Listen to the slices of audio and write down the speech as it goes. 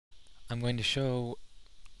I'm going to show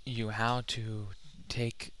you how to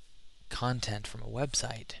take content from a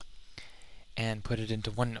website and put it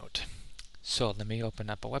into OneNote. So let me open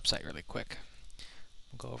up a website really quick.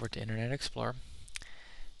 We'll go over to Internet Explorer,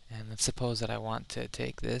 and let's suppose that I want to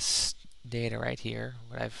take this data right here,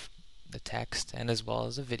 the text and as well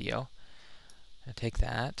as a video. I take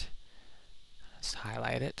that, let's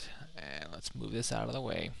highlight it, and let's move this out of the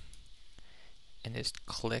way, and just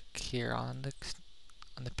click here on the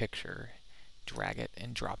picture, drag it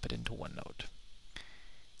and drop it into OneNote.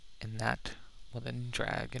 And that will then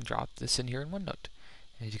drag and drop this in here in OneNote.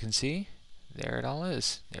 And as you can see, there it all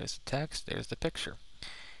is. There's the text, there's the picture.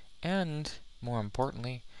 And more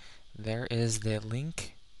importantly, there is the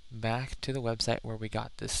link back to the website where we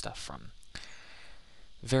got this stuff from.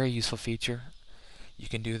 Very useful feature. You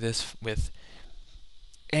can do this with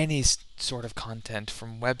any sort of content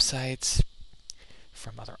from websites,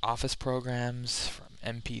 from other Office programs, from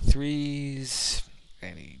MP3s,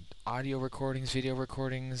 any audio recordings, video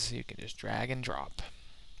recordings. You can just drag and drop.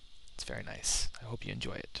 It's very nice. I hope you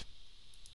enjoy it.